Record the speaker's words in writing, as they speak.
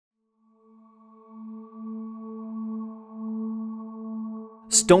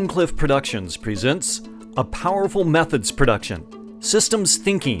Stonecliff Productions presents A Powerful Methods Production, Systems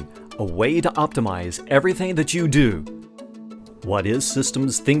Thinking, a way to optimize everything that you do. What is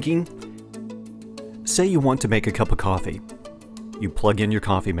systems thinking? Say you want to make a cup of coffee. You plug in your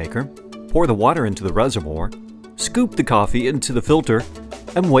coffee maker, pour the water into the reservoir, scoop the coffee into the filter,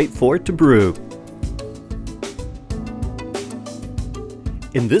 and wait for it to brew.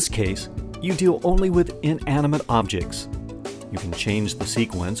 In this case, you deal only with inanimate objects. You can change the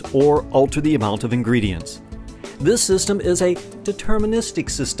sequence or alter the amount of ingredients. This system is a deterministic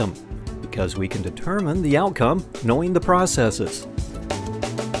system because we can determine the outcome knowing the processes.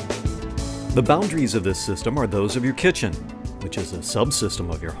 The boundaries of this system are those of your kitchen, which is a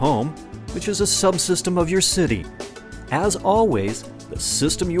subsystem of your home, which is a subsystem of your city. As always, the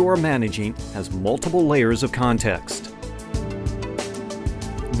system you are managing has multiple layers of context.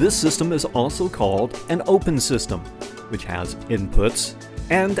 This system is also called an open system, which has inputs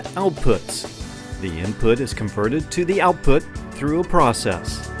and outputs. The input is converted to the output through a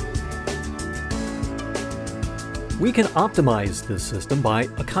process. We can optimize this system by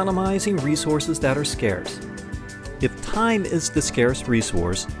economizing resources that are scarce. If time is the scarce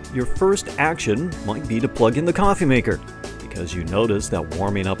resource, your first action might be to plug in the coffee maker, because you notice that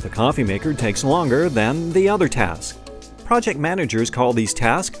warming up the coffee maker takes longer than the other task. Project managers call these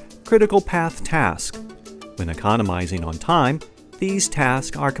tasks critical path tasks. When economizing on time, these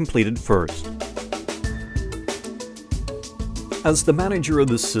tasks are completed first. As the manager of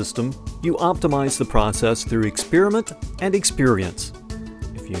this system, you optimize the process through experiment and experience.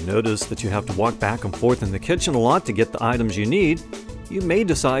 If you notice that you have to walk back and forth in the kitchen a lot to get the items you need, you may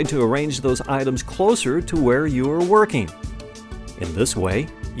decide to arrange those items closer to where you are working. In this way,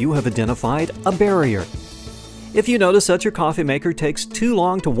 you have identified a barrier. If you notice that your coffee maker takes too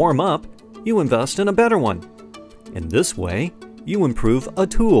long to warm up, you invest in a better one. In this way, you improve a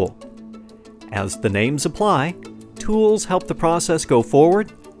tool. As the names apply, tools help the process go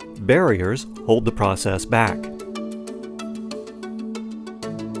forward, barriers hold the process back.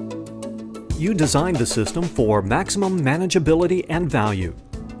 You designed the system for maximum manageability and value.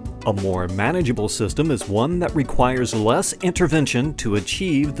 A more manageable system is one that requires less intervention to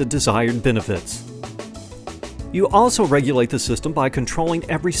achieve the desired benefits. You also regulate the system by controlling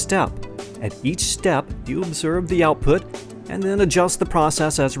every step. At each step, you observe the output and then adjust the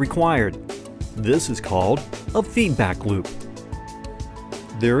process as required. This is called a feedback loop.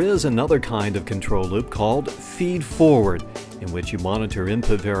 There is another kind of control loop called feed-forward, in which you monitor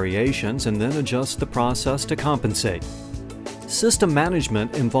input variations and then adjust the process to compensate. System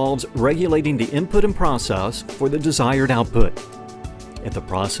management involves regulating the input and process for the desired output. If the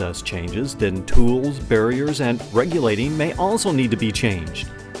process changes, then tools, barriers, and regulating may also need to be changed,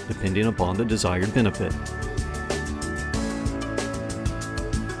 depending upon the desired benefit.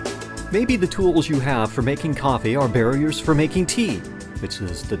 Maybe the tools you have for making coffee are barriers for making tea, which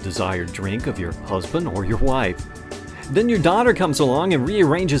is the desired drink of your husband or your wife. Then your daughter comes along and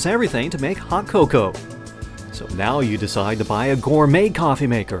rearranges everything to make hot cocoa. So now you decide to buy a gourmet coffee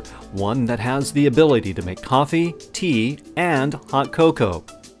maker, one that has the ability to make coffee, tea, and hot cocoa.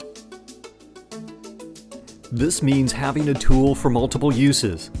 This means having a tool for multiple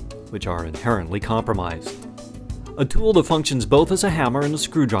uses, which are inherently compromised. A tool that functions both as a hammer and a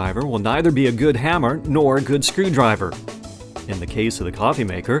screwdriver will neither be a good hammer nor a good screwdriver. In the case of the coffee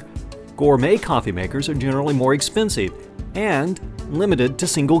maker, gourmet coffee makers are generally more expensive and limited to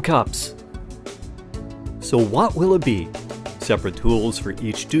single cups. So what will it be? Separate tools for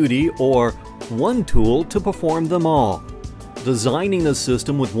each duty, or one tool to perform them all? Designing a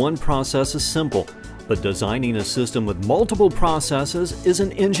system with one process is simple, but designing a system with multiple processes is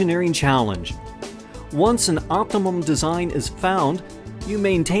an engineering challenge. Once an optimum design is found, you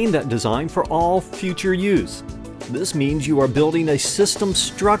maintain that design for all future use. This means you are building a system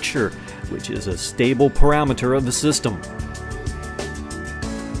structure, which is a stable parameter of the system.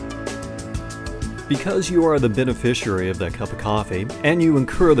 Because you are the beneficiary of that cup of coffee and you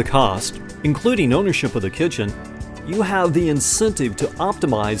incur the cost, including ownership of the kitchen, you have the incentive to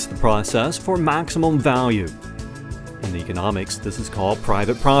optimize the process for maximum value. In economics, this is called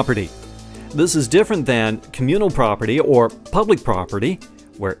private property. This is different than communal property or public property,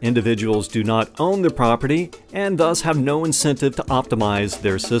 where individuals do not own their property and thus have no incentive to optimize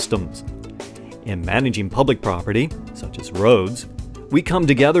their systems. In managing public property, such as roads, we come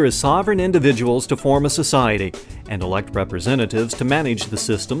together as sovereign individuals to form a society and elect representatives to manage the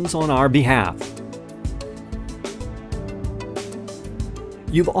systems on our behalf.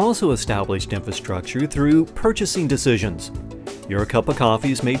 You've also established infrastructure through purchasing decisions. Your cup of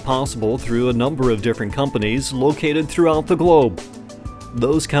coffee is made possible through a number of different companies located throughout the globe.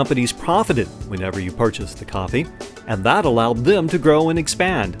 Those companies profited whenever you purchased the coffee, and that allowed them to grow and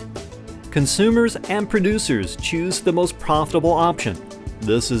expand. Consumers and producers choose the most profitable option.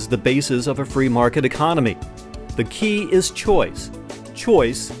 This is the basis of a free market economy. The key is choice.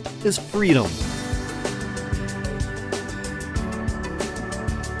 Choice is freedom.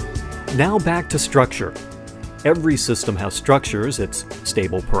 Now back to structure. Every system has structures, its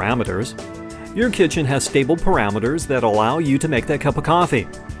stable parameters. Your kitchen has stable parameters that allow you to make that cup of coffee.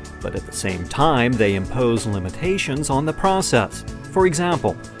 But at the same time, they impose limitations on the process. For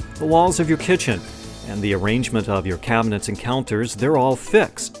example, the walls of your kitchen and the arrangement of your cabinets and counters, they're all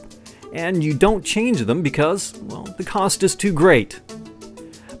fixed. And you don't change them because, well, the cost is too great.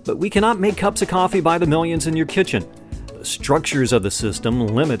 But we cannot make cups of coffee by the millions in your kitchen. The structures of the system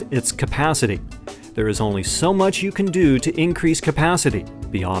limit its capacity. There is only so much you can do to increase capacity.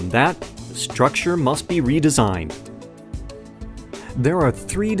 Beyond that, the structure must be redesigned. There are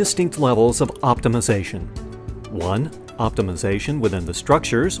 3 distinct levels of optimization. 1. Optimization within the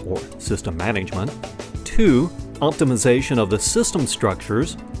structures, or system management. 2. Optimization of the system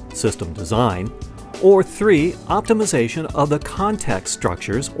structures, system design. Or 3. Optimization of the context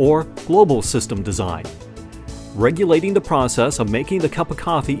structures, or global system design. Regulating the process of making the cup of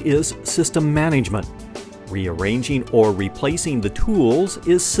coffee is system management. Rearranging or replacing the tools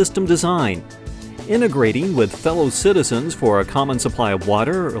is system design. Integrating with fellow citizens for a common supply of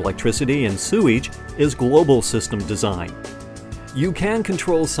water, electricity, and sewage is global system design. You can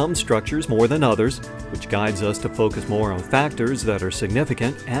control some structures more than others, which guides us to focus more on factors that are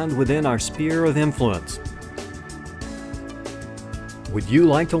significant and within our sphere of influence. Would you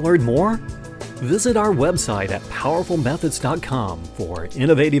like to learn more? Visit our website at powerfulmethods.com for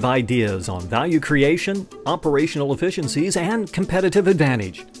innovative ideas on value creation, operational efficiencies, and competitive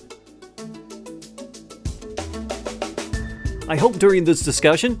advantage. I hope during this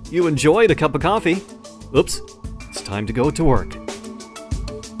discussion you enjoyed a cup of coffee. Oops, it's time to go to work.